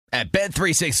At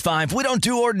Bet365, we don't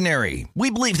do ordinary. We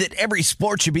believe that every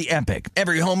sport should be epic.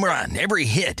 Every home run, every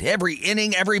hit, every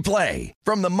inning, every play.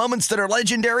 From the moments that are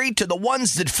legendary to the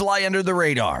ones that fly under the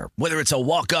radar. Whether it's a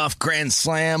walk-off grand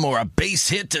slam or a base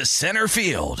hit to center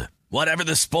field. Whatever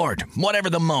the sport, whatever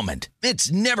the moment.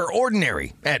 It's never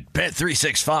ordinary at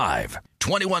Bet365.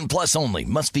 21 plus only.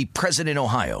 Must be present in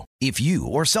Ohio. If you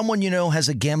or someone you know has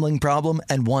a gambling problem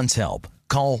and wants help,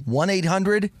 call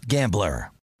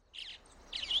 1-800-GAMBLER.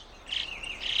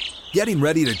 Getting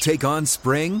ready to take on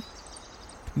spring?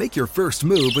 Make your first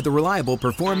move with the reliable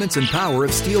performance and power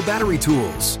of Steel battery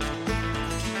tools.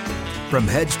 From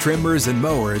hedge trimmers and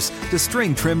mowers to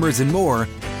string trimmers and more,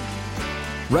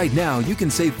 right now you can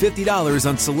save $50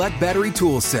 on select battery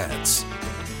tool sets.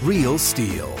 Real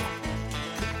Steel.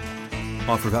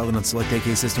 Offer valid on select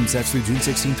AK system sets through June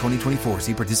 16, 2024.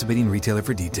 See participating retailer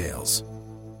for details.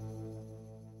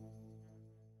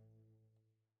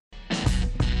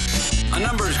 A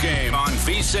numbers game on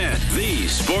VSiN, the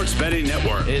sports betting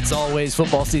network. It's always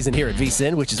football season here at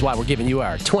VSiN, which is why we're giving you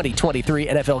our 2023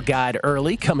 NFL guide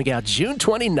early, coming out June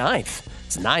 29th.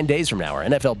 It's 9 days from now. Our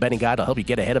NFL betting guide will help you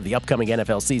get ahead of the upcoming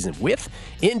NFL season with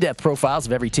in-depth profiles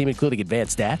of every team, including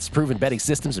advanced stats, proven betting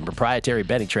systems, and proprietary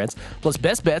betting trends, plus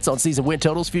best bets on season win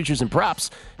totals, futures, and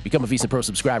props. Become a VSiN Pro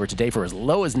subscriber today for as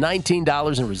low as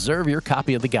 $19 and reserve your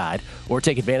copy of the guide, or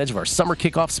take advantage of our summer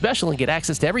kickoff special and get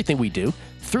access to everything we do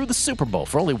through the Super Bowl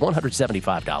for only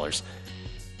 $175.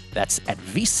 That's at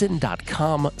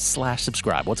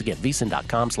vsin.com/subscribe. Once again,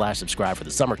 vsin.com/subscribe for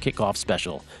the summer kickoff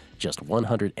special. Just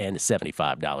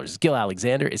 $175. Gil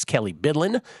Alexander is Kelly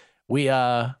Bidlin. We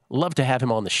love to have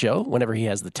him on the show whenever he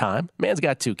has the time. Man's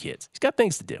got 2 kids. He's got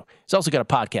things to do. He's also got a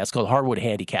podcast called Hardwood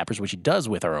Handicappers, which he does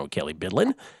with our own Kelly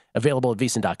Bidlin. Available at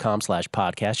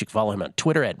vsin.com/podcast. You can follow him on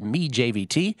Twitter at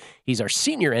MeJVT. He's our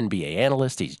senior NBA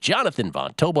analyst. He's Jonathan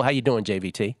Von Tobel. How you doing,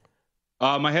 JVT?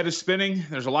 My head is spinning.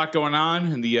 There's a lot going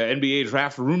on in the NBA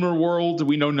draft rumor world.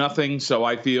 We know nothing, so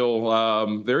I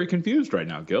feel very confused right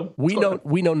now, Gil. We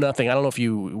know nothing. I don't know if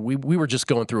we were just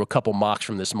going through a couple mocks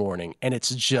from this morning, and it's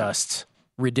just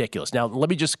ridiculous. Now,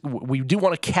 we do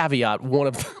want to caveat one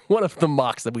of the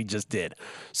mocks that we just did.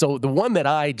 So the one that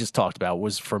I just talked about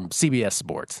was from CBS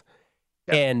Sports,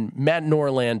 and Matt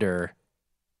Norlander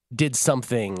did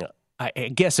something.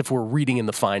 I guess if we're reading in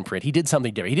the fine print, he did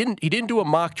something different. He didn't do a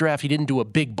mock draft. He didn't do a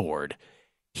big board.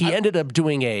 He ended up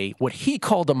doing what he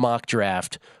called a mock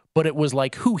draft, but it was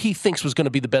like who he thinks was going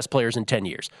to be the best players in 10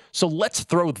 years. So let's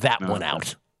throw that one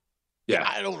out. Yeah,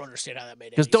 I don't understand how that made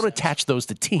any sense. Because don't sense. attach those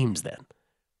to teams then.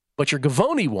 But your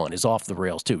Gavoni one is off the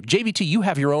rails too. JVT, you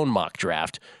have your own mock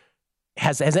draft.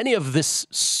 Has any of this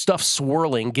stuff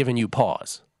swirling given you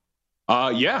pause?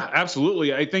 Yeah,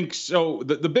 absolutely. I think so.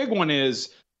 The big one is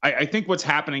I think what's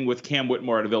happening with Cam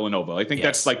Whitmore out of Villanova. I think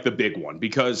that's like the big one,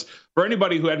 because for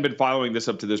anybody who hadn't been following this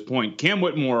up to this point, Cam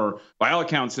Whitmore, by all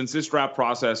accounts, since this draft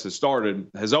process has started,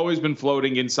 has always been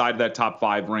floating inside that top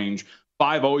 5 range.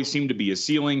 5 always seemed to be a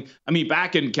ceiling. I mean,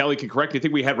 back in, Kelly can correct me, I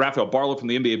think we had Rafael Barlow from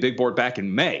the NBA Big Board back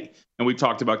in May, and we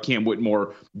talked about Cam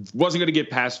Whitmore wasn't going to get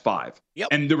past 5. Yep.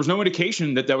 And there was no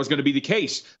indication that was going to be the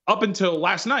case up until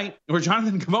last night, where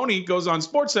Jonathan Gavoni goes on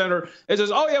SportsCenter and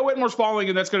says, oh, yeah, Whitmore's falling,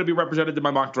 and that's going to be represented in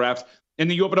my mock draft. And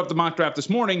then you open up the mock draft this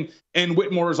morning, and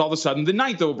Whitmore is all of a sudden the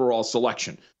 9th overall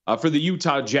selection for the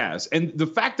Utah Jazz. And the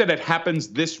fact that it happens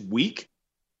this week,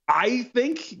 I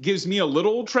think, gives me a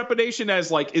little trepidation as,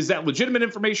 like, is that legitimate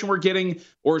information we're getting,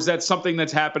 or is that something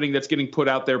that's happening that's getting put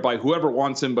out there by whoever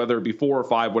wants him, whether it be 4 or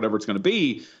 5, whatever it's going to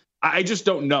be? I just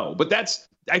don't know. But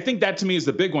I think that to me is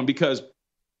the big one, because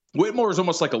Whitmore is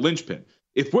almost like a linchpin.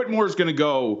 If Whitmore is going to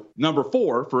go number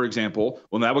 4, for example,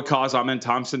 well, that would cause Amen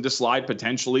Thompson to slide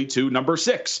potentially to number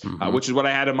 6, which is what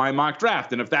I had in my mock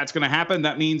draft. And if that's going to happen,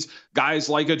 that means guys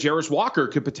like a Jarris Walker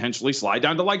could potentially slide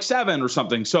down to like 7 or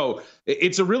something. So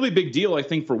it's a really big deal, I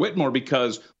think, for Whitmore,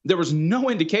 because there was no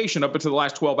indication up until the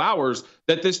last 12 hours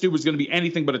that this dude was going to be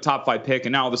anything but a top 5 pick.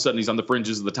 And now all of a sudden he's on the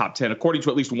fringes of the top 10, according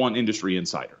to at least one industry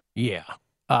insider. Yeah.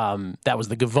 That was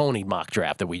the Gavoni mock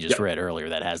draft that we just read earlier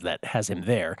that has him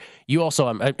there. You also,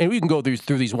 and we can go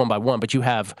through these one by one, but you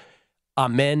have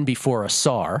Amen before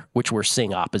Asar, which we're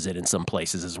seeing opposite in some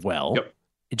places as well,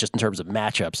 just in terms of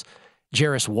matchups.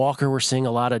 Jarris Walker, we're seeing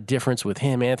a lot of difference with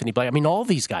him, Anthony Black. I mean, all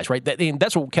these guys, right?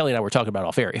 That's what Kelly and I were talking about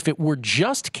off air. If it were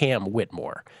just Cam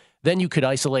Whitmore, then you could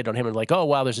isolate on him and like, oh,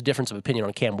 wow, there's a difference of opinion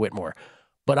on Cam Whitmore.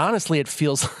 But honestly, it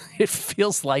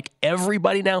feels like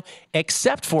everybody now,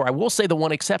 except for, I will say the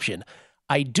one exception,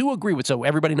 I do agree with, so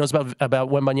everybody knows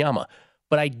about Wembanyama,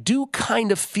 but I do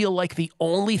kind of feel like the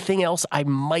only thing else I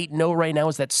might know right now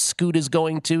is that Scoot is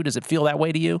going to. Does it feel that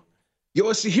way to you?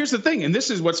 See, here's the thing, and this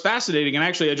is what's fascinating. And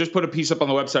actually, I just put a piece up on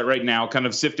the website right now, kind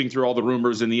of sifting through all the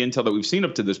rumors and the intel that we've seen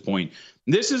up to this point.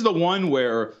 This is the one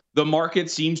where the market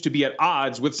seems to be at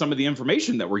odds with some of the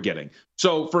information that we're getting.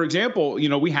 So, for example,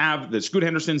 we have the Scoot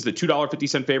Henderson's the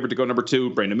 $2.50 favorite to go number 2.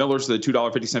 Brandon Miller's the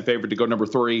 $2.50 favorite to go number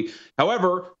 3.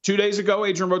 However, 2 days ago,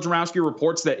 Adrian Wojnarowski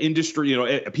reports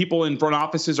that people in front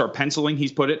offices are penciling,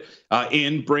 he's put it,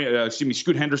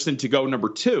 Scoot Henderson to go number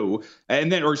 2,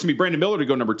 Brandon Miller to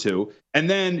go number 2. And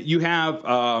then you have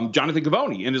Jonathan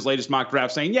Givony in his latest mock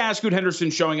draft saying, yeah, Scoot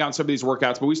Henderson's showing out some of these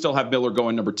workouts, but we still have Miller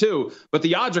going number 2. But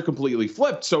the odds are completely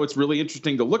flipped. So it's really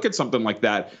interesting to look at something like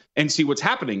that and see what's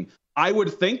happening. I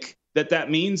would think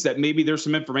that means that maybe there's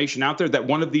some information out there that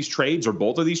one of these trades or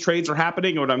both of these trades are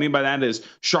happening. And what I mean by that is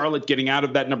Charlotte getting out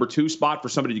of that number 2 spot for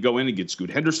somebody to go in and get Scoot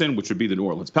Henderson, which would be the New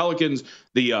Orleans Pelicans.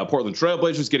 The Portland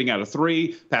Trailblazers getting out of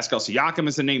 3. Pascal Siakam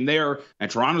is the name there.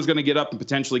 And Toronto's going to get up and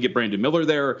potentially get Brandon Miller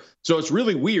there. So it's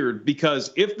really weird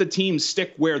because if the teams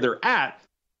stick where they're at,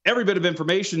 every bit of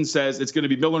information says it's going to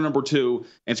be Miller number 2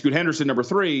 and Scoot Henderson number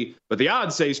 3, but the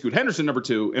odds say Scoot Henderson number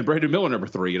 2 and Brandon Miller number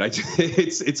 3, and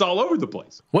it's all over the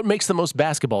place. What makes the most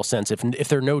basketball sense if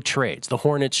there are no trades? The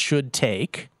Hornets should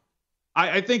take.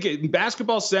 I think in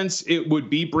basketball sense, it would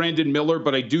be Brandon Miller,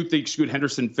 but I do think Scoot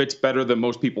Henderson fits better than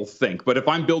most people think. But if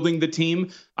I'm building the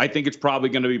team, I think it's probably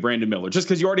going to be Brandon Miller, just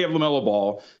because you already have LaMelo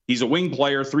Ball. He's a wing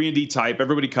player, 3-and-D type.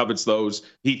 Everybody covets those.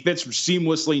 He fits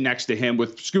seamlessly next to him.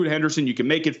 With Scoot Henderson, you can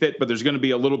make it fit, but there's going to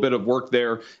be a little bit of work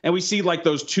there. And we see like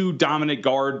those 2 dominant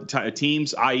guard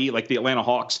teams, i.e. like the Atlanta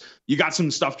Hawks. You got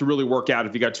some stuff to really work out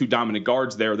if you got 2 dominant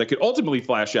guards there that could ultimately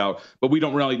flash out, but we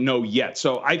don't really know yet.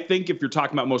 So I think if you're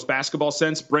talking about most basketball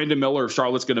sense, Brandon Miller, if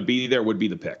Charlotte's going to be there, would be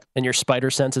the pick. And your spider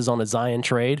sense is on a Zion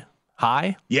trade?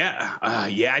 High? Yeah.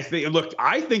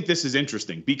 I think this is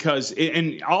interesting because,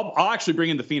 and I'll actually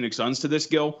bring in the Phoenix Suns to this,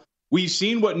 Gil. We've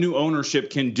seen what new ownership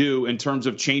can do in terms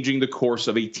of changing the course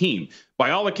of a team.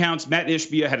 By all accounts, Matt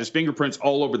Ishbia had his fingerprints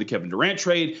all over the Kevin Durant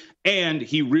trade, and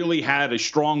he really had a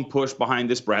strong push behind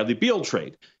this Bradley Beal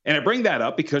trade. And I bring that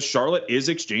up because Charlotte is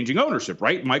exchanging ownership,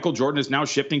 right? Michael Jordan is now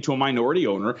shifting to a minority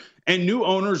owner, and new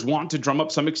owners want to drum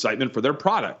up some excitement for their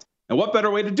product. And what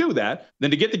better way to do that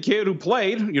than to get the kid who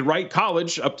played,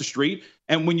 college up the street.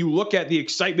 And when you look at the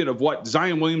excitement of what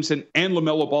Zion Williamson and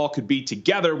LaMelo Ball could be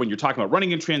together, when you're talking about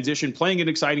running in transition, playing an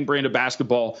exciting brand of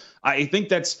basketball, I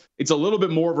think it's a little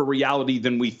bit more of a reality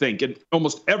than we think. And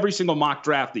almost every single mock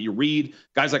draft that you read,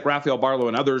 guys like Rafael Barlow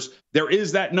and others, there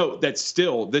is that note that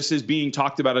still this is being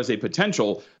talked about as a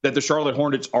potential that the Charlotte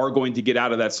Hornets are going to get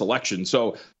out of that selection.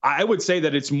 So I would say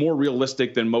that it's more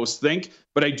realistic than most think,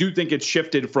 but I do think it's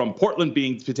shifted from Portland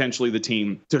being potentially the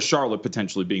team to Charlotte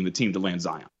potentially being the team to land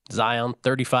Zion. Zion,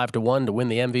 35-1 to win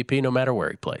the MVP no matter where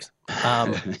he plays.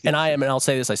 And I'll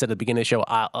say this, I said at the beginning of the show,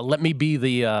 let me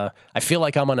be I feel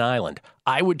like I'm on an island.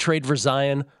 I would trade for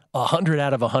Zion 100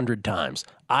 out of 100 times.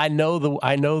 I know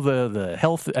the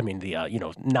health,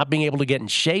 not being able to get in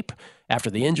shape after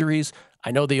the injuries.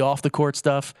 I know the off the court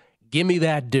stuff. Give me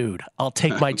that dude. I'll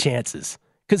take my chances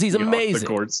because he's amazing. Off the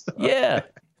court stuff. Yeah.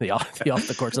 The off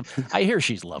the court stuff. I hear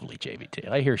she's lovely, JVT.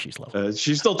 I hear she's lovely.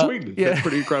 She's still tweeting. Yeah. That's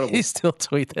pretty incredible. He's still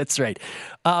tweeting. That's right.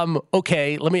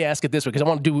 Okay, let me ask it this way because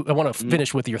I want to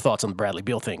finish with your thoughts on the Bradley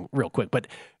Beal thing real quick. But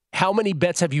how many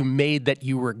bets have you made that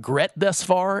you regret thus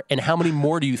far, and how many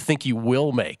more do you think you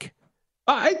will make?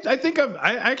 I think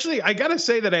I got to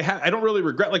say that I don't really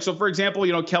regret. Like, so for example,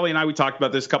 Kelly and I, we talked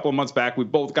about this a couple of months back. We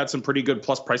both got some pretty good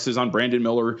plus prices on Brandon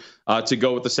Miller to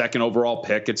go with the second overall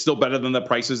pick. It's still better than the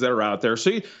prices that are out there. So,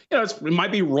 it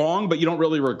might be wrong, but you don't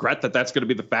really regret that that's going to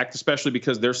be the fact, especially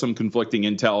because there's some conflicting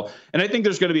intel. And I think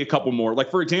there's going to be a couple more. Like,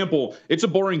 for example, it's a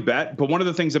boring bet, but one of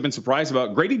the things I've been surprised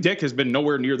about, Grady Dick has been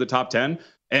nowhere near the top 10.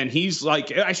 And he's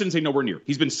like, I shouldn't say nowhere near.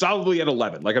 He's been solidly at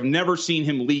 11. Like, I've never seen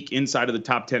him leak inside of the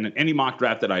top 10 in any mock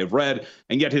draft that I have read.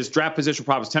 And yet his draft position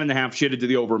prop is 10.5, shitted to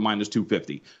the over minus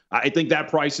 250. I think that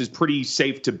price is pretty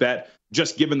safe to bet,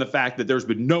 just given the fact that there's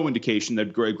been no indication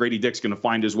that Grady Dick's going to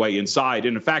find his way inside.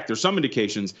 And in fact, there's some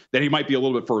indications that he might be a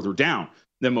little bit further down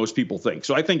than most people think.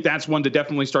 So I think that's one to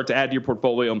definitely start to add to your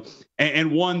portfolio.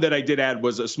 And one that I did add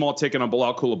was a small ticket on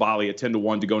Bilal Coulibaly at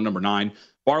 10-1 to go number 9.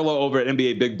 Barlow over at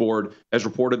NBA Big Board has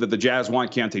reported that the Jazz want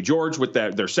Keontae George with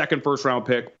their second first-round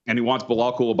pick, and he wants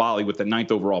Bilal Coulibaly with the 9th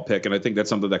overall pick, and I think that's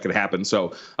something that could happen.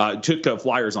 So took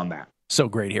Flyers on that. So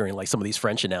great hearing like some of these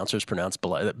French announcers pronounce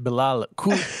Bilal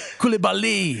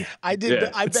Coulibaly. I did.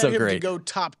 Yeah. I bet him great. to go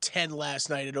top 10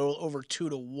 last night at over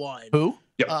 2-1. Who?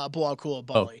 Yep. Bilal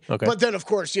Coulibaly. Oh, okay. But then, of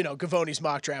course, Gavoni's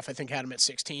mock draft, I think, had him at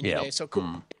 16 today. So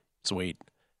cool. Sweet.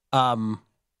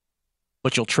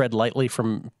 but you'll tread lightly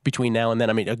from between now and then.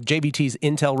 I mean, JVT's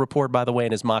intel report, by the way,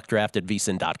 and his mock draft at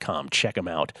vsin.com. Check him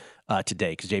out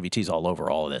today because JVT's all over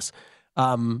all of this.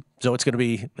 So it's going to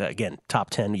be, again, top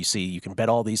 10. You see, you can bet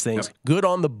all these things. Yep. Good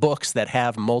on the books that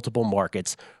have multiple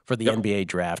markets for the NBA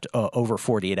draft over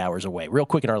 48 hours away. Real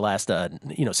quick in our last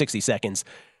 60 seconds.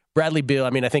 Bradley Beal,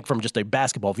 I mean, I think from just a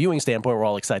basketball viewing standpoint, we're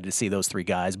all excited to see those three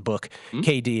guys, Book,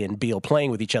 KD, and Beal,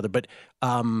 playing with each other. But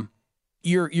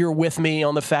you're with me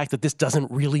on the fact that this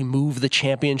doesn't really move the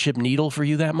championship needle for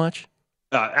you that much?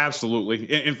 Absolutely.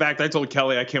 In fact, I told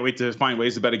Kelly I can't wait to find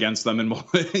ways to bet against them. And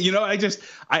I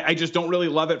just don't really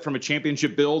love it from a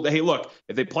championship build. Hey, look,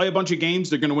 if they play a bunch of games,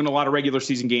 they're going to win a lot of regular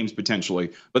season games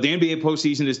potentially. But the NBA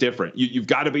postseason is different. You've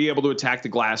got to be able to attack the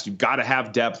glass. You've got to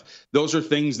have depth. Those are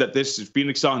things that this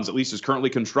Phoenix Suns, at least as currently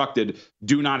constructed,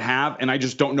 do not have. And I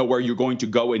just don't know where you're going to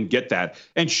go and get that.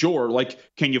 And sure,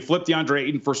 can you flip DeAndre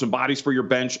Ayton for some bodies for your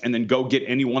bench and then go get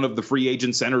any one of the free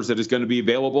agent centers that is going to be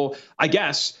available? I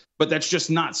guess. But that's just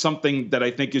not something that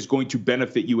I think is going to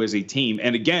benefit you as a team.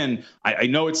 And again, I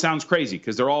know it sounds crazy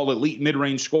because they're all elite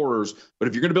mid-range scorers. But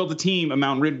if you're going to build a team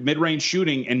around mid-range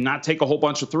shooting and not take a whole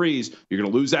bunch of threes, you're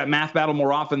going to lose that math battle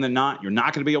more often than not. You're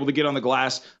not going to be able to get on the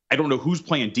glass. I don't know who's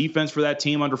playing defense for that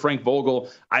team under Frank Vogel.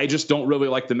 I just don't really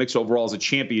like the mix overall as a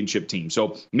championship team.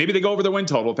 So maybe they go over the win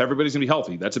total if everybody's going to be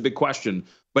healthy. That's a big question.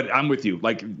 But I'm with you.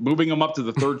 Moving them up to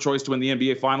the third choice to win the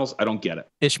NBA Finals, I don't get it.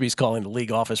 Ishby's calling the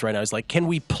league office right now. He's like, can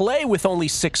we play with only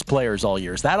 6 players all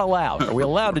year? Is that allowed? Are we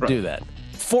allowed to do that?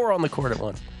 4 on the court at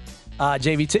once.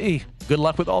 JVT, good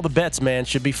luck with all the bets, man.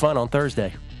 Should be fun on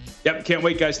Thursday. Yep, can't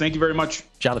wait, guys. Thank you very much.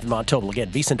 Jonathan Von Tobel, again,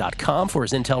 vsin.com for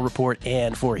his intel report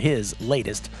and for his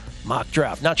latest mock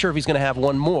draft. Not sure if he's going to have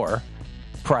one more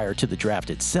prior to the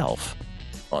draft itself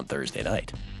on Thursday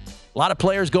night. A lot of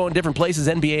players going different places,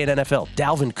 NBA and NFL.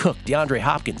 Dalvin Cook, DeAndre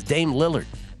Hopkins, Dame Lillard,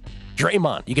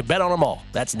 Draymond. You can bet on them all.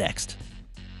 That's next.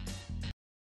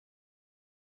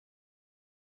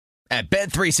 At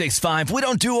Bet365, we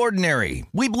don't do ordinary.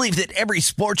 We believe that every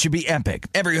sport should be epic.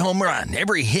 Every home run,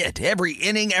 every hit, every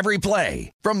inning, every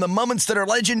play. From the moments that are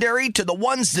legendary to the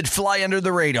ones that fly under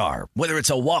the radar. Whether it's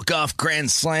a walk-off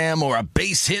grand slam or a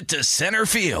base hit to center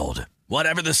field.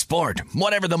 Whatever the sport,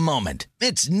 whatever the moment.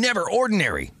 It's never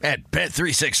ordinary at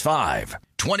Bet365.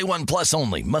 21 plus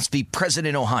only. Must be present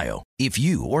in Ohio. If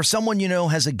you or someone you know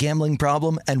has a gambling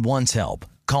problem and wants help,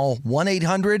 call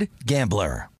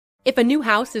 1-800-GAMBLER. If a new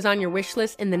house is on your wish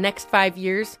list in the next 5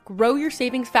 years, grow your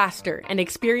savings faster and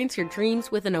experience your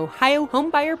dreams with an Ohio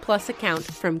Homebuyer Plus account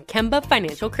from Kemba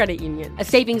Financial Credit Union. A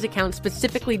savings account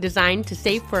specifically designed to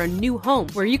save for a new home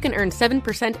where you can earn 7%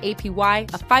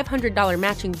 APY, a $500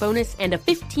 matching bonus, and a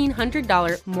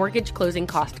 $1,500 mortgage closing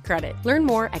cost credit. Learn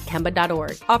more at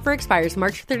Kemba.org. Offer expires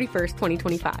March 31st,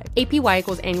 2025. APY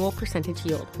equals annual percentage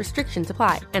yield. Restrictions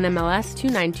apply. NMLS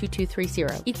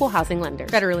 292230. Equal housing lender.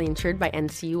 Federally insured by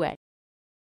NCUA.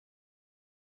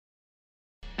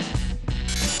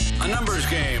 A numbers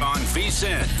game on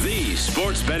VSiN, the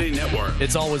sports betting network.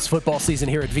 It's always football season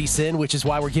here at VSiN, which is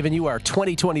why we're giving you our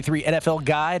 2023 NFL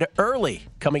guide early,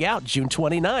 coming out June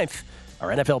 29th. Our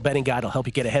NFL betting guide will help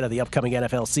you get ahead of the upcoming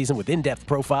NFL season with in-depth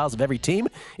profiles of every team,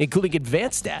 including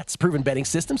advanced stats, proven betting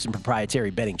systems, and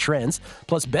proprietary betting trends,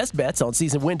 plus best bets on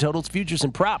season win totals, futures,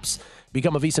 and props.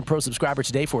 Become a VSiN Pro subscriber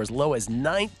today for as low as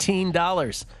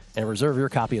 $19 and reserve your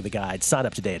copy of the guide. Sign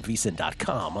up today at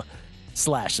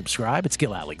vsin.com/subscribe. It's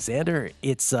Gil Alexander.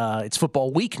 It's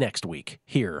football week next week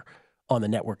here on the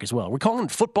network as well. We're calling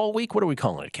it football week. What are we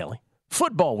calling it, Kelly?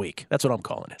 Football week. That's what I'm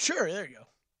calling it. Sure, there you go.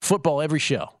 Football every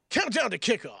show. Countdown to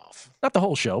kickoff. Not the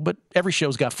whole show, but every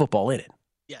show's got football in it.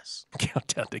 Yes.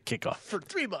 Countdown to kickoff. For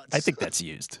 3 months. I think that's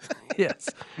used. Yes.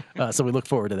 So we look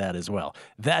forward to that as well.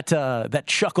 That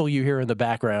chuckle you hear in the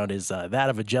background is that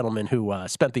of a gentleman who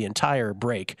spent the entire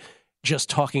break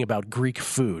just talking about Greek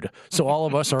food. So all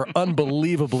of us are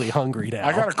unbelievably hungry now.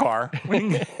 I got a car.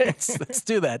 Let's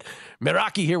do that.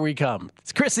 Meraki, here we come.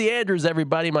 It's Chrissy Andrews,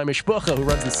 everybody, my mishpucha, who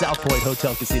runs the South Point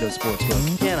Hotel Casino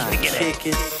Sportsbook. Can I kick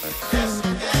it? With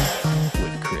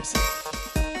Chrissy.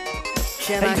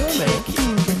 Can How I you doing, man?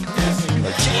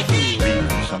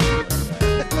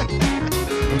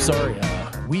 I'm sorry.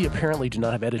 We apparently do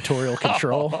not have editorial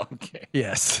control. Oh, okay.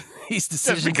 Yes. These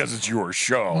decisions. Just because it's your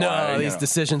show. No, these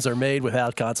decisions are made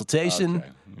without consultation. Okay.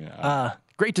 Yeah.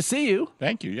 Great to see you.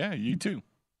 Thank you. Yeah, you too.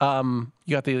 You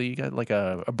got like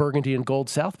a burgundy and gold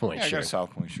South Point Yeah, I got a shirt.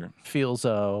 South Point shirt. Feels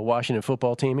Washington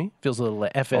football teamy. Feels a little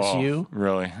FSU. Oh,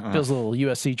 really? Feels a little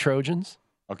USC Trojans.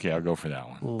 Okay, I'll go for that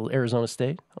one. A little Arizona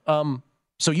State.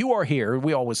 So you are here.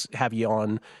 We always have you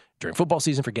on during football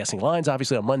season for guessing lines.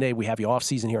 Obviously on Monday we have you off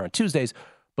season here on Tuesdays.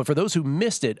 But for those who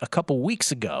missed it, a couple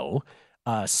weeks ago,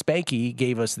 Spanky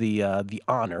gave us the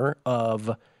honor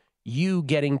of you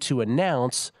getting to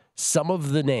announce some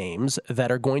of the names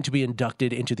that are going to be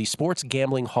inducted into the Sports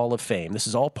Gambling Hall of Fame. This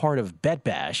is all part of Bet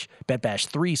Bash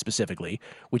 3 specifically,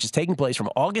 which is taking place from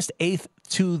August 8th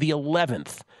to the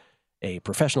 11th. A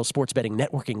professional sports betting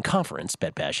networking conference,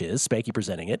 Bet Bash is, Spanky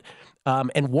presenting it.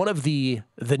 And one of the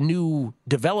new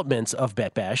developments of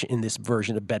Bet Bash in this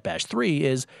version of Bet Bash 3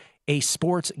 is a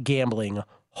Sports Gambling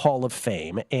Hall of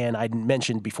Fame. And I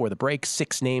mentioned before the break,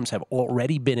 6 names have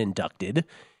already been inducted,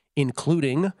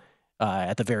 including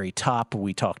at the very top,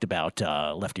 we talked about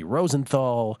Lefty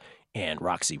Rosenthal and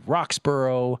Roxy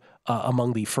Roxborough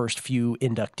among the first few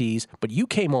inductees. But you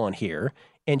came on here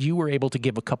and you were able to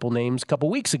give a couple names a couple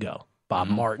weeks ago. Bob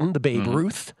Martin, the Babe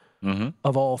Ruth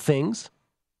of all things,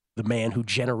 the man who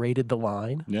generated the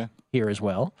line here as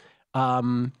well.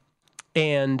 And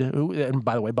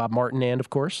by the way, Bob Martin, and of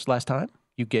course, last time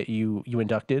you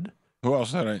inducted. Who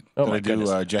else did I? Oh, did my I do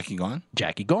goodness. Jackie Gone?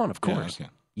 Jackie Gone, of course. Yeah,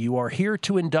 okay. You are here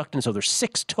to induct, and so there's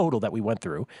 6 total that we went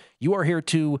through. You are here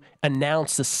to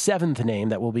announce the 7th name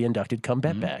that will be inducted come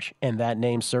Bet Bash, and that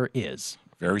name, sir, is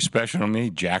Very special to me,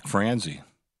 Jack Franzi,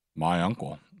 my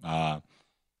uncle.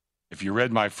 If you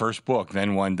read my first book,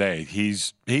 Then One Day,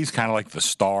 he's kind of like the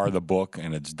star of the book,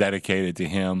 and it's dedicated to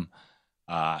him.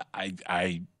 I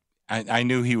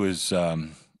knew he was,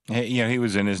 he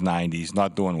was in his 90s,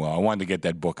 not doing well. I wanted to get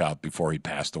that book out before he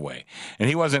passed away, and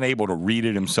he wasn't able to read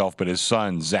it himself. But his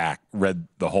son Zach read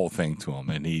the whole thing to him,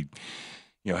 and he,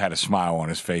 had a smile on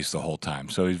his face the whole time.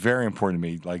 So he's very important to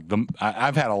me. Like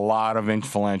I've had a lot of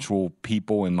influential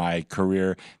people in my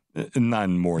career,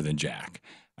 none more than Jack.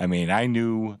 I mean, I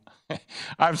knew.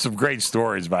 I have some great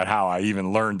stories about how I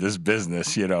even learned this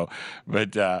business,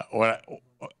 But when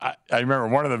I remember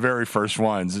one of the very first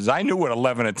ones is I knew what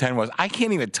 11 and 10 was. I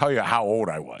can't even tell you how old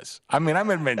I was. I mean, I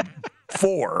might have been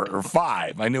 4 or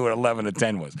 5. I knew what 11 and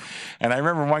 10 was. And I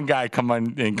remember one guy come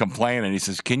on and complain, and he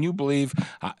says, "Can you believe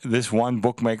this one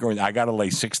bookmaker? I got to lay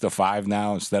 6 to 5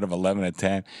 now instead of 11 and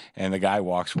 10." And the guy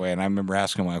walks away, and I remember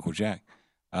asking my Uncle Jack,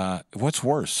 "What's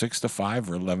worse, 6 to 5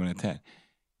 or 11 and 10?"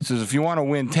 He says, "If you want to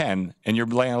win 10 and you're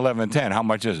laying 11 and 10, how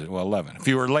much is it?" "Well, 11. If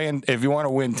you want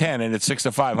to win 10 and it's 6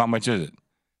 to 5, how much is it?"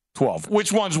 12.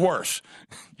 "Which one's worse?"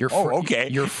 Okay.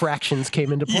 Your fractions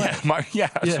came into play. Yeah.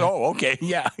 So, okay.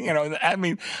 Yeah. I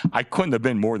mean, I couldn't have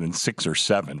been more than 6 or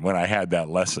 7 when I had that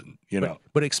lesson,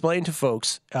 But explain to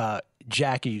folks,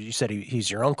 Jack, you said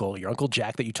he's your uncle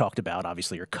Jack that you talked about,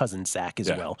 obviously your cousin Zach as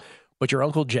well. But your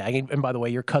Uncle Jack, and by the way,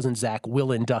 your cousin Zach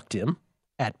will induct him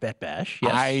at Bet Bash.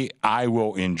 Yes? I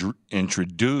will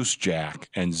introduce Jack,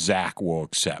 and Zach will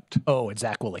accept. Oh, and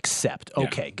Zach will accept.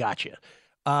 Okay, gotcha.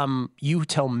 You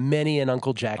tell many an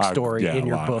Uncle Jack story in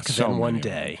your book, Then One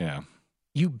Day. Yeah.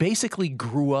 You basically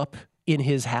grew up in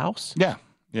his house? Yeah.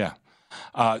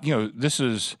 This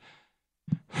is,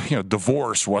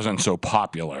 divorce wasn't so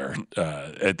popular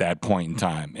at that point in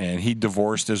time. And he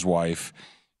divorced his wife.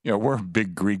 We're a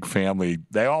big Greek family.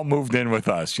 They all moved in with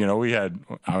us.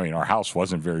 Our house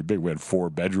wasn't very big. We had 4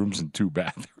 bedrooms and 2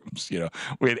 bathrooms.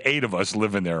 We had 8 of us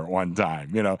living there at one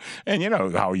time,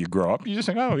 And how you grow up, you just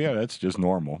think, oh, yeah, that's just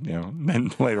normal, And then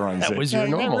later on, that was your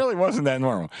normal. It really wasn't that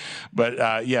normal. But,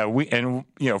 I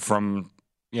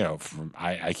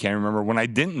can't remember when I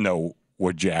didn't know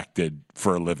what Jack did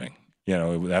for a living.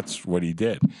 That's what he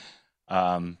did.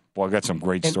 Well, I got some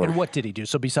great stories. And what did he do?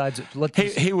 So besides,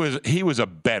 he was a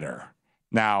bettor.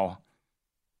 Now,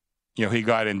 he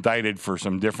got indicted for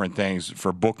some different things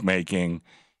for bookmaking,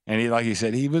 and like he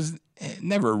said, he was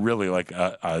never really like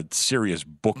a serious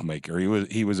bookmaker.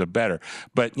 He was a bettor.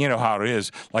 But you know how it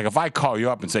is. Like if I call you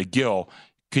up and say, "Gil,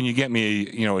 can you get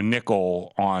me a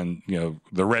nickel on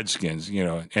the Redskins?"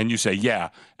 And you say, "Yeah,"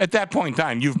 at that point in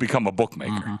time, you've become a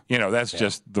bookmaker. That's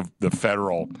just the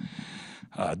federal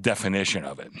definition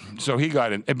of it. So he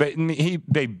got in, but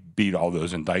they beat all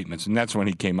those indictments, and that's when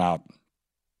he came out.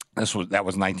 That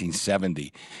was 1970.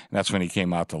 And that's when he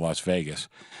came out to Las Vegas.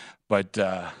 But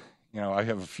I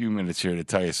have a few minutes here to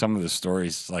tell you some of the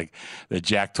stories like that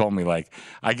Jack told me. Like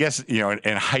I guess in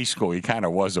high school he kind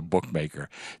of was a bookmaker.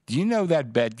 Do you know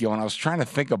that bet, Gil? And I was trying to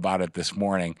think about it this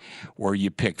morning, where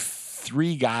you pick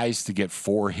 3 guys to get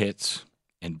 4 hits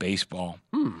in baseball.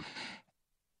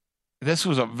 This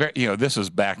was this was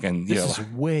back in, this is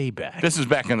way back. This is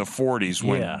back in the 40s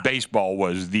when baseball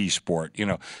was the sport,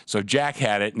 So Jack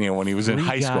had it, when he was in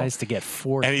high school. 3 guys to get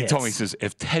 4 and hits. he told me, he says,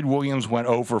 if Ted Williams went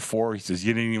over 4, he says,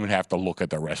 you didn't even have to look at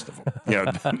the rest of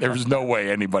them. There was no way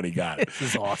anybody got it.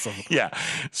 This is awesome. Yeah.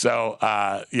 So,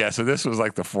 so this was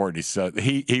like the 40s. So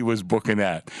he was booking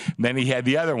that. And then he had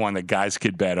the other one that guys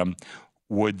could bet him.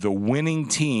 Would the winning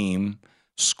team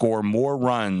score more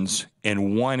runs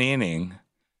in one inning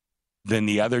than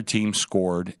the other team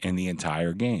scored in the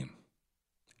entire game.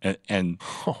 And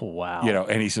oh, wow.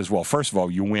 And he says, well, first of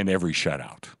all, you win every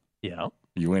shutout. Yeah.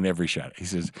 You win every shutout. He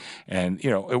says, and,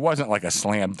 it wasn't like a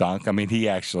slam dunk. I mean,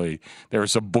 there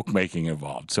was some bookmaking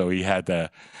involved. So he had to,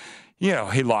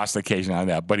 he lost occasionally on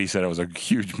that, but he said it was a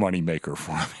huge moneymaker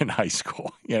for him in high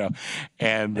school,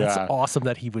 And that's awesome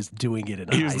that he was doing it in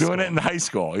high school. He was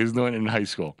doing it in high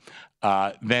school.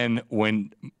 Then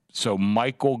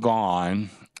Michael Gaughan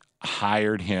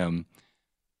hired him.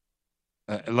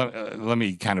 Let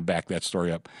me kind of back that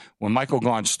story up. When Michael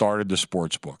Gaughan started the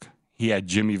sports book, he had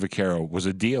Jimmy Vaccaro was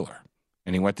a dealer,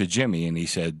 and he went to Jimmy and he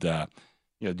said, do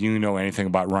you know anything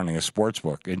about running a sports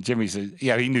book? And Jimmy said,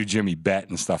 yeah, he knew Jimmy bet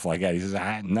and stuff like that. He says,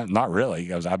 not really. He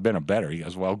goes, I've been a bettor. He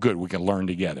goes, well, good, we can learn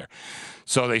together.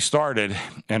 So they started,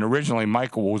 and originally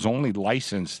Michael was only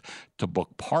licensed to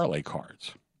book parlay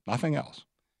cards, nothing else.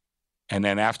 And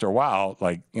then after a while,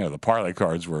 the parlay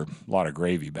cards were a lot of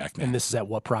gravy back then. And this is at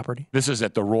what property? This is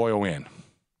at the Royal Inn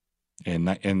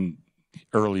in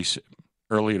early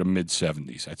to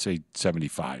mid-70s. I'd say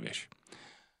 75-ish.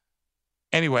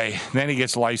 Anyway, then he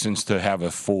gets licensed to have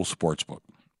a full sports book.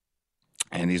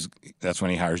 And that's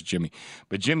when he hires Jimmy.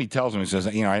 But Jimmy tells him, he says,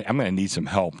 I'm going to need some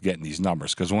help getting these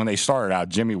numbers. Because when they started out,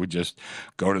 Jimmy would just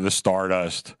go to the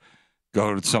Stardust,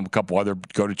 go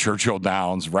to Churchill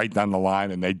Downs, right down the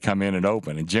line, and they'd come in and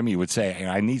open. And Jimmy would say, hey,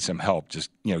 I need some help just,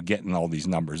 getting all these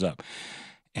numbers up.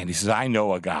 And he says, I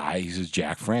know a guy. He says,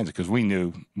 Jack Franzi, because we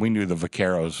knew the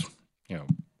Vaccaros,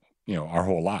 our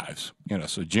whole lives.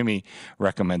 So Jimmy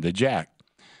recommended Jack.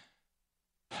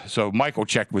 So Michael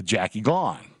checked with Jackie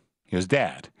Gaughan, his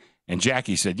dad. And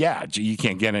Jackie said, yeah, you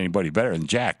can't get anybody better than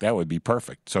Jack. That would be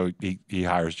perfect. So he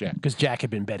hires Jack. Because Jack had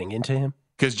been betting into him?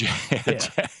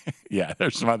 Yeah,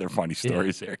 there's some other funny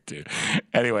stories there, too.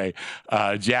 Anyway,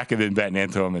 Jack had been betting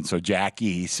into him. And so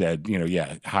Jackie said,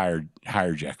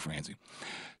 hire Jack Franzi.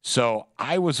 So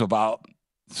I was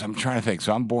I'm trying to think.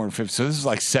 So I'm born 50. So this is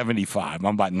like 75.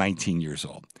 I'm about 19 years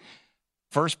old.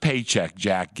 First paycheck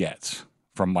Jack gets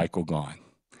from Michael Gaughan.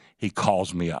 He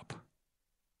calls me up.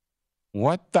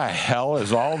 What the hell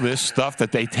is all this stuff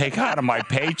that they take out of my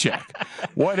paycheck?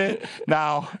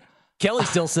 Now, Kelly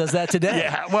still says that today.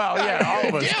 Yeah, well, yeah, all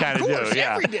of us kind of do.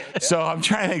 Yeah. So I'm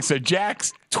trying to think. So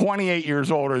Jack's 28 years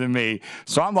older than me.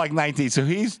 So I'm like 19. So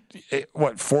he's,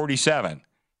 47.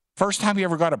 First time he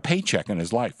ever got a paycheck in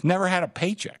his life. Never had a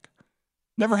paycheck.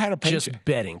 Just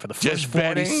betting for the first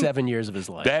 47 years of his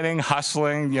life. Betting,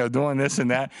 hustling, doing this and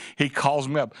that. He calls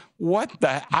me up.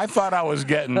 I thought I was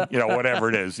getting, whatever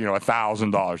it is,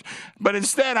 $1,000. But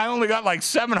instead, I only got like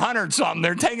 700 something.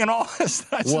 They're taking all this.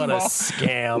 What a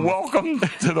scam. Welcome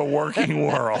to the working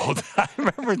world. I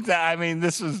remember that.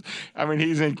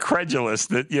 He's incredulous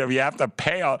that, you have to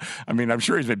pay. I'm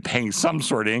sure he's been paying some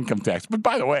sort of income tax. But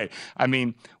by the way,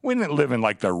 we didn't live in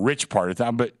like the rich part of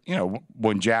town. But,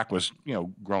 when Jack was,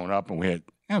 growing up and we had,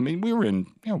 we were in,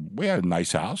 we had a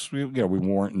nice house. We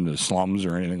weren't in the slums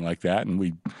or anything like that. And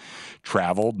we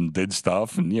traveled and did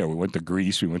stuff. And, we went to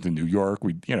Greece. We went to New York.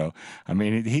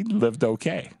 He lived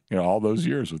okay, all those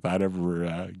years without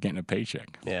ever getting a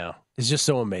paycheck. Yeah. It's just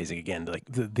so amazing. Again, like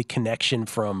the connection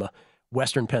from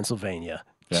Western Pennsylvania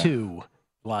to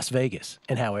Las Vegas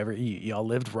and however you all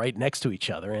lived right next to each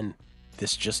other. And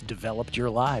this just developed your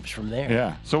lives from there.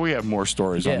 Yeah. So we have more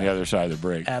stories on the other side of the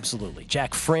break. Absolutely.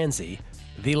 Jack Franzi,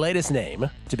 the latest name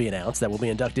to be announced that will be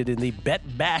inducted in the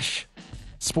Bet Bash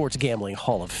Sports Gambling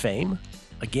Hall of Fame.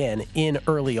 Again, in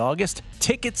early August.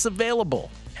 Tickets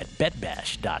available at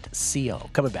betbash.co.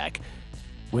 Coming back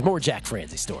with more Jack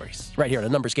Franzi stories right here on a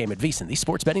Numbers Game at VSiN, the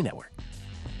Sports Betting Network.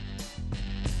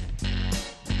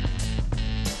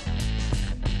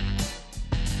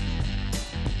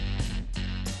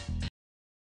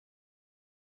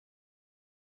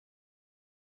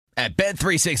 At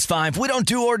Bet365, we don't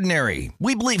do ordinary.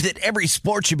 We believe that every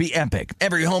sport should be epic.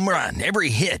 Every home run, every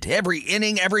hit, every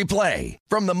inning, every play.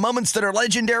 From the moments that are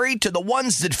legendary to the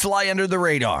ones that fly under the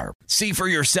radar. See for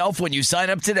yourself when you sign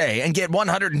up today and get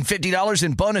 $150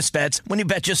 in bonus bets when you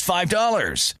bet just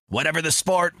 $5. Whatever the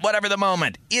sport, whatever the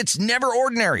moment, it's never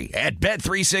ordinary at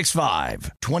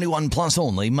Bet365. 21 plus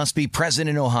only. Must be present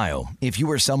in Ohio. If you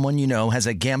or someone you know has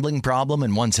a gambling problem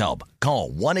and wants help,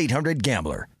 call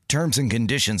 1-800-GAMBLER. Terms and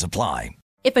conditions apply.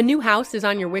 If a new house is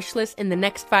on your wish list in the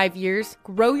next 5 years,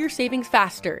 grow your savings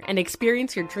faster and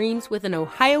experience your dreams with an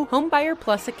Ohio Homebuyer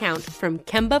Plus account from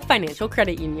Kemba Financial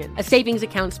Credit Union. A savings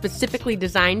account specifically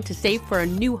designed to save for a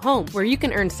new home where you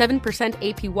can earn 7%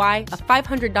 APY, a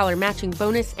 $500 matching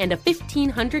bonus, and a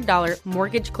 $1,500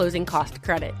 mortgage closing cost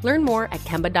credit. Learn more at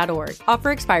Kemba.org. Offer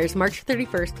expires March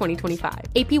 31st, 2025.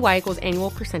 APY equals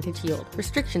annual percentage yield.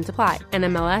 Restrictions apply.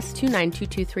 NMLS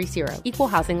 292230. Equal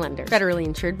housing lender. Federally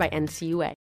insured by NCUA.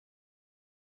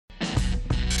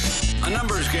 A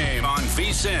numbers game on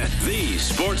VSiN, the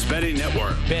Sports Betting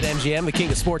Network. BetMGM, the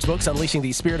king of sportsbooks, unleashing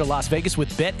the spirit of Las Vegas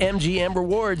with BetMGM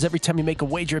rewards. Every time you make a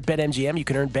wager at BetMGM, you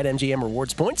can earn BetMGM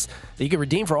rewards points that you can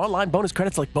redeem for online bonus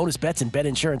credits like bonus bets and bet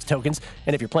insurance tokens.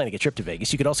 And if you're planning a trip to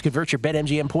Vegas, you could also convert your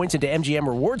BetMGM points into MGM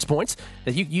rewards points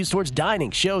that you can use towards dining,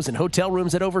 shows, and hotel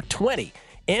rooms at over 20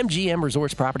 MGM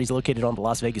Resorts properties located on the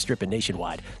Las Vegas Strip and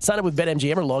nationwide. Sign up with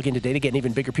BetMGM or log in today to get an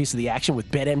even bigger piece of the action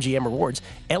with BetMGM rewards.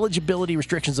 Eligibility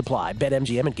restrictions apply.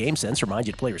 BetMGM and GameSense remind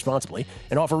you to play responsibly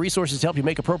and offer resources to help you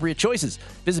make appropriate choices.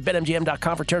 Visit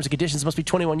BetMGM.com for terms and conditions. Must be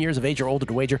 21 years of age or older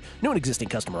to wager. New and existing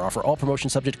customer offer. All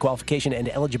promotions subject to qualification and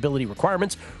eligibility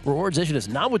requirements. Rewards issued as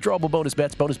non-withdrawable bonus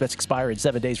bets. Bonus bets expire in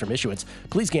 7 days from issuance.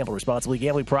 Please gamble responsibly.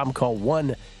 Gambling problem? Call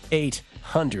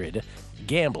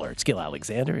 1-800-GAMBLER. It's Gil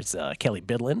Alexander. It's Kelly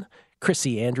Bidlin.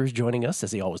 Chrissy Andrews joining us,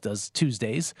 as he always does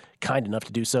Tuesdays. Kind enough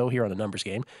to do so here on the numbers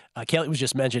game. Kelly was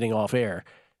just mentioning off air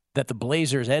that the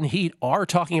Blazers and Heat are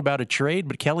talking about a trade.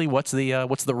 But Kelly, what's the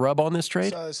rub on this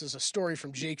trade? So this is a story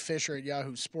from Jake Fisher at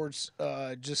Yahoo Sports,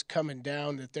 just coming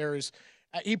down that there is.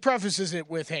 He prefaces it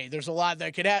with, "Hey, there's a lot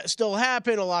that could still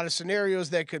happen, a lot of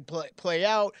scenarios that could play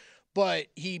out." But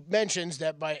he mentions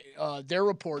that by their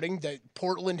reporting that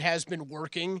Portland has been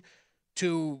working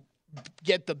to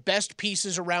get the best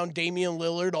pieces around Damian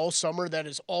Lillard all summer. That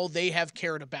is all they have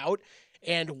cared about.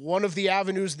 And one of the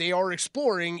avenues they are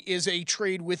exploring is a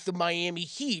trade with the Miami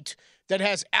Heat that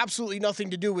has absolutely nothing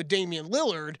to do with Damian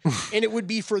Lillard. And it would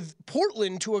be for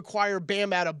Portland to acquire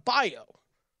Bam Adebayo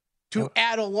to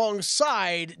add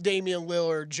alongside Damian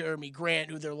Lillard, Jeremy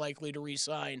Grant, who they're likely to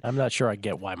re-sign. I'm not sure I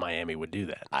get why Miami would do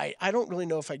that. I don't really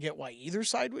know if I get why either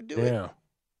side would do it.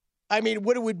 I mean,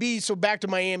 what it would be, so back to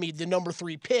Miami, the number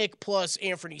 3 pick plus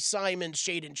Anthony Simons,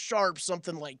 Shaedon Sharpe,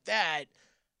 something like that.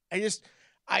 I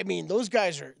mean, those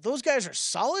guys are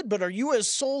solid, but are you as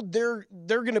sold they're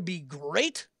going to be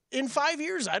great in 5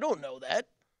 years? I don't know that.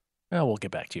 Well, we'll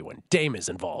get back to you when Dame is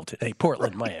involved in a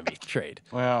Portland-Miami trade.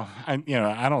 Well,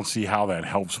 I don't see how that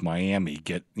helps Miami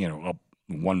get, up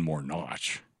one more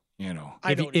notch.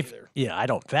 I don't either. Yeah, I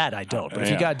don't. That I don't. But if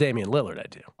you got Damian Lillard, I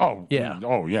do. Oh, yeah.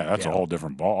 That's a whole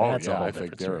different ball. Oh, yeah. I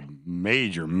think they're a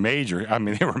major. I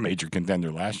mean, they were a major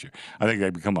contender last year. I think they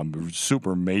become a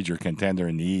super major contender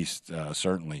in the East,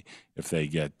 certainly, if they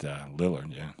get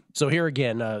Lillard. Yeah. So here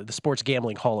again, the Sports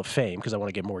Gambling Hall of Fame, because I want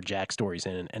to get more Jack stories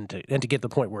in, and to get to the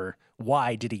point where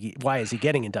why is he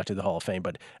getting inducted to the Hall of Fame?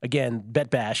 But again, Bet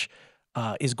Bash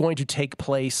is going to take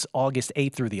place August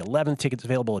 8th through the 11th. Tickets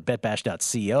available at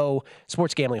betbash.co.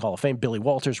 Sports Gambling Hall of Fame, Billy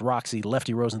Walters, Roxy,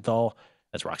 Lefty Rosenthal.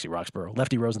 That's Roxy Roxborough.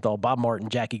 Lefty Rosenthal, Bob Martin,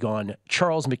 Jackie Gahn,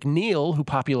 Charles McNeil, who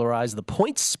popularized the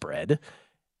points spread,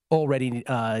 already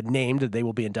named that they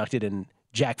will be inducted, and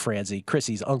Jack Franzi,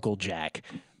 Chrissy's uncle Jack,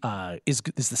 is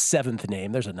the 7th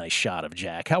name. There's a nice shot of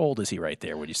Jack. How old is he right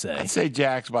there, would you say? I'd say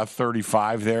Jack's about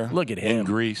 35 there. Look at him. In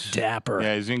Greece. Dapper.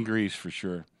 Yeah, he's in Greece for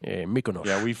sure. Yeah, Mykonos.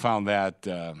 Yeah, we found that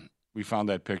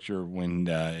picture when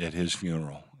at his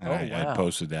funeral. And I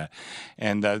posted that.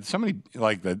 And somebody,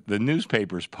 like the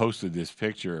newspapers posted this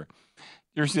picture.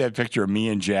 You ever see that picture of me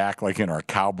and Jack, like in our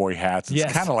cowboy hats?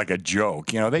 It's kind of like a joke.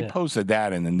 They posted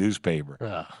that in the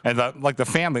newspaper. And the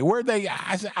family, where'd they?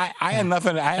 I had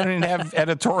nothing. I didn't have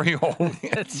editorial.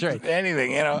 That's right.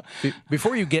 Anything,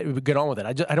 Before you get on with it,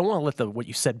 I don't want to let what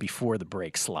you said before the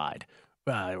break slide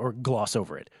or gloss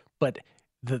over it. But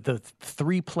the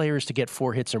 3 players to get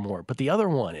 4 hits or more. But the other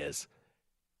one is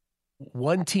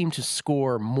one team to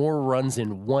score more runs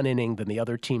in 1 inning than the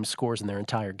other team scores in their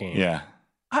entire game. Yeah.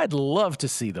 I'd love to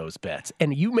see those bets.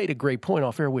 And you made a great point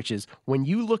off air, which is when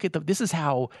you look at this is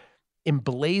how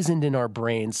emblazoned in our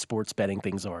brains sports betting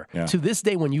things are. Yeah. To this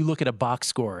day, when you look at a box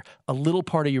score, a little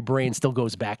part of your brain still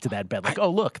goes back to that bet. Like, oh,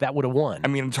 look, that would have won. I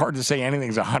mean, it's hard to say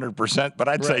anything's 100%, but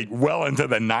I'd say well into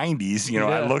the 90s.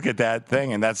 I look at that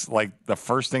thing, and that's like the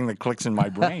first thing that clicks in my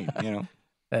brain,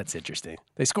 That's interesting.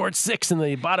 They scored 6 in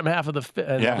the bottom half of the fifth,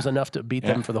 and that was enough to beat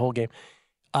them for the whole game.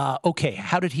 Okay,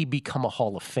 how did he become a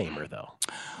Hall of Famer, though?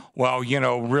 Well,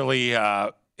 really,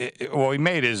 he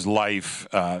made his life,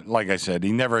 like I said,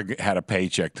 he never had a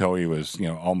paycheck till he was,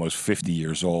 almost 50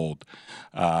 years old.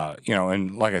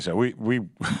 And like I said, we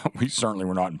certainly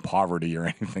were not in poverty or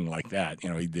anything like that.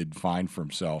 He did fine for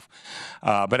himself.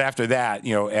 But after that,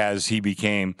 as he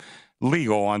became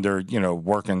legal under,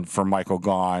 working for Michael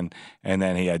Gaughan, and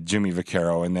then he had Jimmy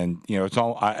Vaccaro, and then, it's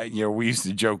all, we used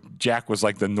to joke, Jack was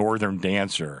like the Northern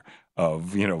Dancer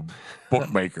of,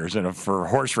 bookmakers. And for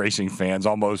horse racing fans,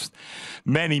 almost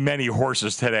many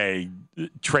horses today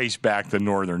trace back the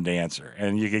Northern Dancer.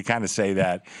 And you can kind of say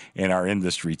that in our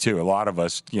industry too. A lot of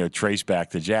us, trace back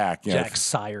to Jack. Jack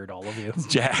sired all of you.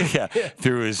 Jack,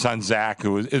 through his son Zach,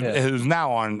 who's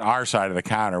now on our side of the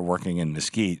counter working in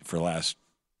Mesquite for the last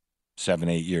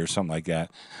 7-8 years, something like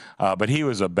that. But he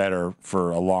was a bettor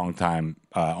for a long time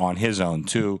on his own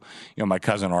too. My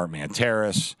cousin Art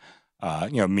Manteris,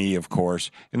 me, of course,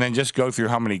 and then just go through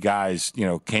how many guys,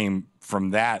 came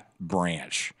from that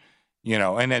branch,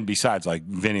 and then besides like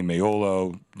Vinny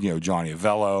Maiolo, Johnny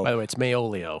Avello. By the way, it's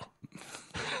Maiolio.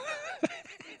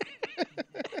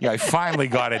 Yeah, I finally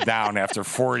got it down after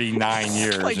 49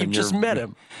 years. Like you just met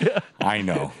him. I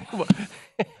know.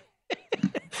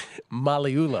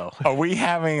 Maliulo. Are we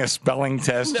having a spelling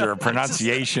test or a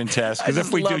pronunciation test? Because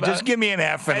if we do, just give me an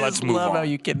F and let's move on. I love how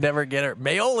you can never get it.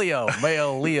 Mayo.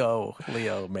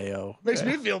 Makes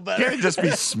me feel better. Can't it just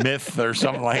be Smith or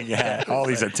something like that? All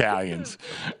these Italians.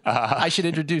 I should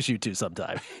introduce you to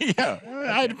sometime. Yeah,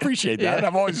 I'd appreciate that.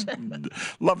 I've always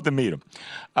loved to meet him.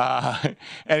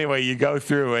 Anyway, you go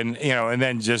through and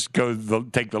then just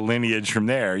take the lineage from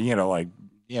there.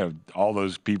 All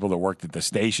those people that worked at the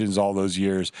stations all those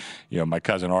years. My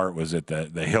cousin Art was at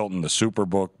the Hilton, the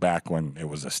Superbook, back when it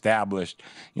was established.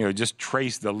 Just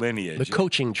trace the lineage. The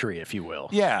coaching tree, if you will.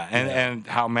 Yeah, and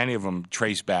how many of them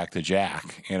trace back to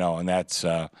Jack, and that's,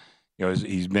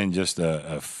 he's been just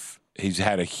he's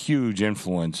had a huge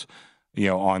influence,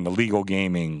 on the legal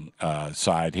gaming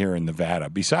side here in Nevada,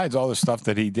 besides all the stuff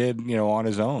that he did, on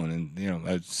his own. And,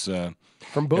 that's,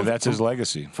 that's his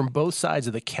legacy. From both sides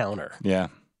of the counter. Yeah.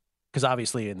 Because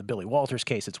obviously in the Billy Walters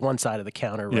case, it's one side of the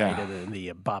counter, right? Yeah. And in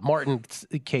the Bob Martin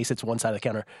case, it's one side of the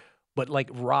counter. But like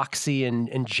Roxy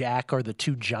and Jack are the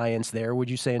two giants there, would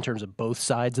you say, in terms of both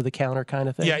sides of the counter kind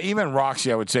of thing? Yeah, even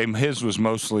Roxy, I would say his was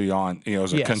mostly on,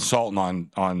 as a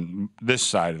consultant on this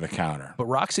side of the counter. But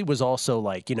Roxy was also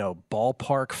like,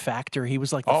 ballpark factor. He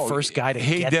was like the first guy to get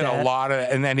that. He did a lot of,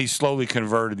 and then he slowly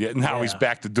converted it. Now he's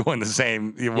back to doing the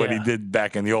same, what he did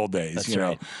back in the old days. That's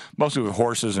right. Mostly with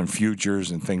horses and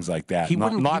futures and things like that.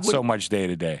 Not so much day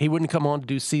to day. He wouldn't come on to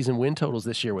do season win totals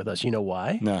this year with us. You know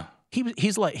why? No.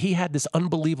 He had this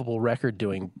unbelievable record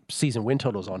doing season win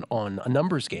totals on a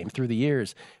numbers game through the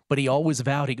years, but he always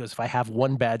vowed, he goes, if I have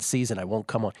one bad season, I won't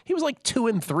come on. He was like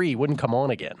 2-3, wouldn't come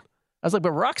on again. I was like,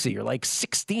 but Roxy, you're like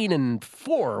 16-4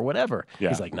 or whatever. Yeah.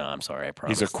 He's like, no, I'm sorry, I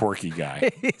promise. He's a quirky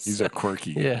guy. He's a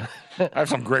quirky guy. Yeah. I have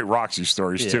some great Roxy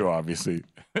stories too, obviously.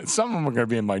 Some of them are going to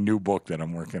be in my new book that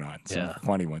I'm working on. Some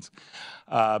funny ones.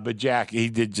 But Jack, he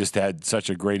just had such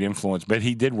a great influence. But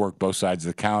he did work both sides of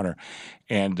the counter.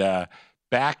 And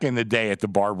back in the day at the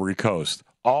Barbary Coast,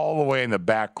 all the way in the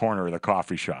back corner of the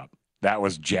coffee shop, that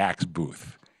was Jack's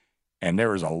booth. And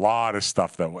there was a lot of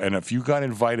stuff and if you got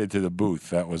invited to the booth,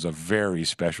 that was a very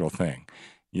special thing.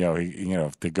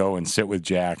 To go and sit with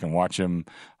Jack and watch him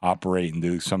operate and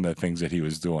do some of the things that he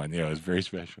was doing. It was very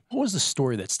special. What was the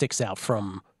story that sticks out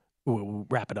from, we'll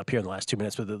wrap it up here in the last 2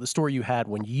 minutes, but the story you had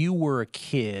when you were a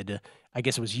kid, I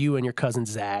guess it was you and your cousin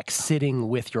Zach sitting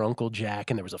with your Uncle Jack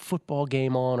and there was a football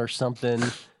game on or something.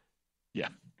 Yeah.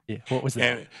 What was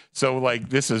that? And so,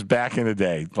 this is back in the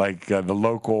day, the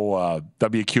local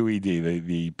WQED,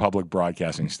 the public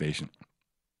broadcasting station.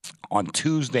 On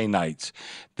Tuesday nights,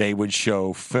 they would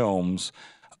show films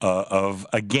of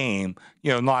a game,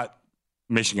 not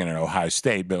Michigan and Ohio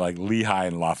State, but like Lehigh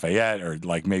and Lafayette, or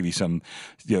like maybe some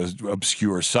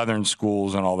obscure Southern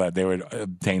schools and all that. They would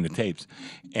obtain the tapes.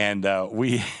 And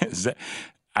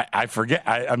I forget.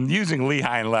 I'm using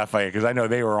Lehigh and Lafayette because I know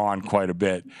they were on quite a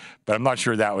bit, but I'm not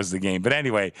sure that was the game. But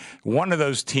anyway, one of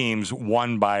those teams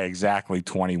won by exactly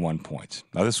 21 points.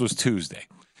 Now, this was Tuesday.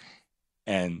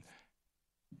 And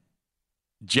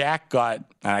Jack got,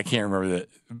 and I can't remember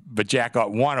but Jack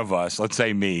got one of us, let's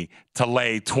say me, to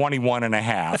lay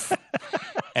 21.5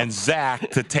 and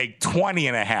Zach to take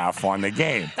 20.5 on the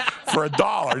game for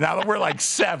 $1. Now we're like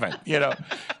 7,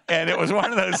 and it was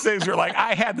one of those things where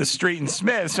I had the Street and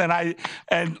Smiths and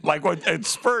what it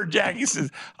spurred Jack. He says,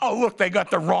 oh, look, they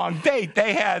got the wrong date.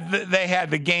 They had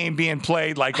the game being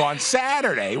played on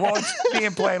Saturday. Well, it's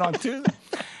being played on Tuesday.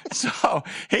 So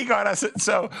he got us.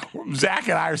 So Zach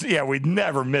and I we'd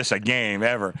never miss a game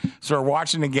ever. So we're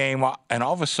watching the game, and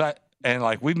all of a sudden, and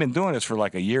like we've been doing this for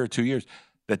like a year or 2 years,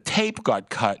 the tape got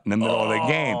cut in the middle of the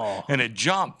game, and it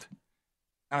jumped.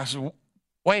 And I said,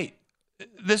 wait,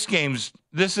 this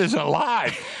isn't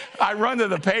live. I run to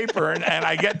the paper, and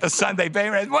I get the Sunday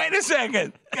paper, and wait a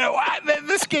second. You know,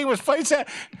 this game was played.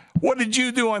 What did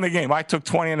you do on the game? I took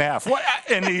 20 and a half. What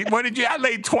did you? I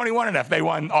laid 21 and a half. They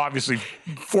won, obviously,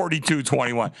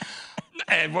 42-21.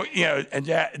 And, you know, and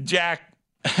Jack,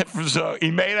 so he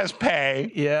made us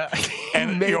pay. Yeah.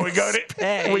 And we go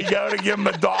to give him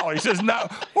 $1. He says, no,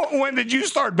 when did you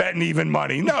start betting even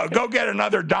money? No, go get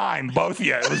another dime, both of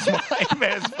you. It was my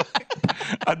man's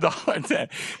 $1.10.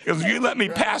 Because you let me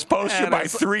pass post you by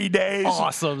 3 days.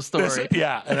 Awesome story.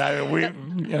 And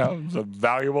it's a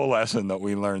valuable lesson that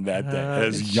we learned that day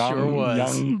as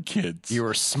young kids. You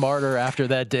were smarter after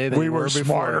that day than you were before.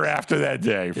 Smarter after that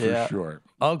day, for sure.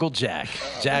 Uncle Jack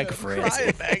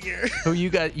Francie, who you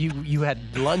got, you had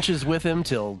lunches with him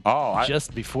till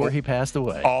just before he passed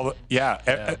away.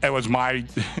 It was my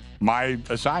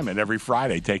assignment every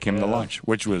Friday. Take him to lunch,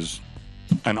 which was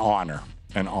an honor.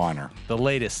 The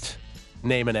latest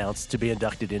name announced to be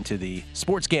inducted into the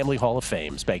Sports Gambling Hall of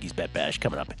Fame, Spanky's Bet Bash,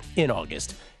 coming up in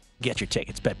August. Get your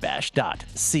tickets,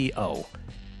 betbash.co.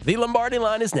 The Lombardi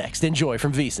Line is next. Enjoy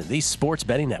from VSiN, the Sports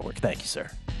Betting Network. Thank you,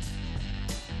 sir.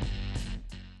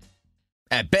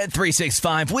 At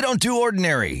Bet365, we don't do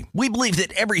ordinary. We believe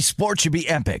that every sport should be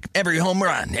epic. Every home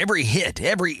run, every hit,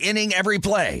 every inning, every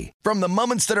play. From the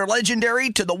moments that are legendary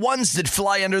to the ones that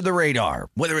fly under the radar.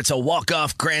 Whether it's a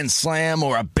walk-off grand slam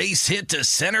or a base hit to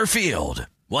center field.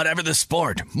 Whatever the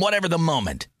sport, whatever the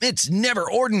moment. It's never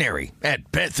ordinary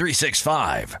at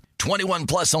Bet365. 21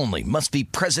 plus only. Must be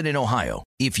present in Ohio.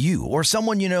 If you or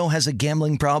someone you know has a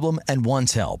gambling problem and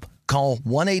wants help, call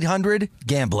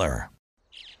 1-800-GAMBLER.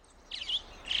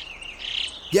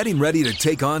 Getting ready to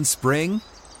take on spring?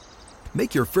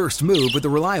 Make your first move with the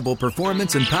reliable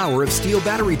performance and power of Steel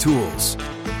battery tools.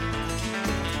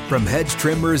 From hedge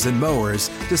trimmers and mowers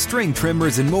to string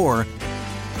trimmers and more,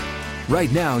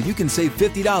 right now you can save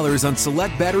 $50 on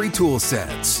select battery tool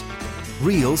sets.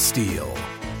 Real Steel.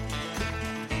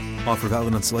 Offer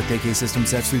valid on select AK system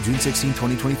sets through June 16,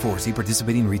 2024. See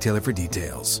participating retailer for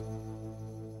details.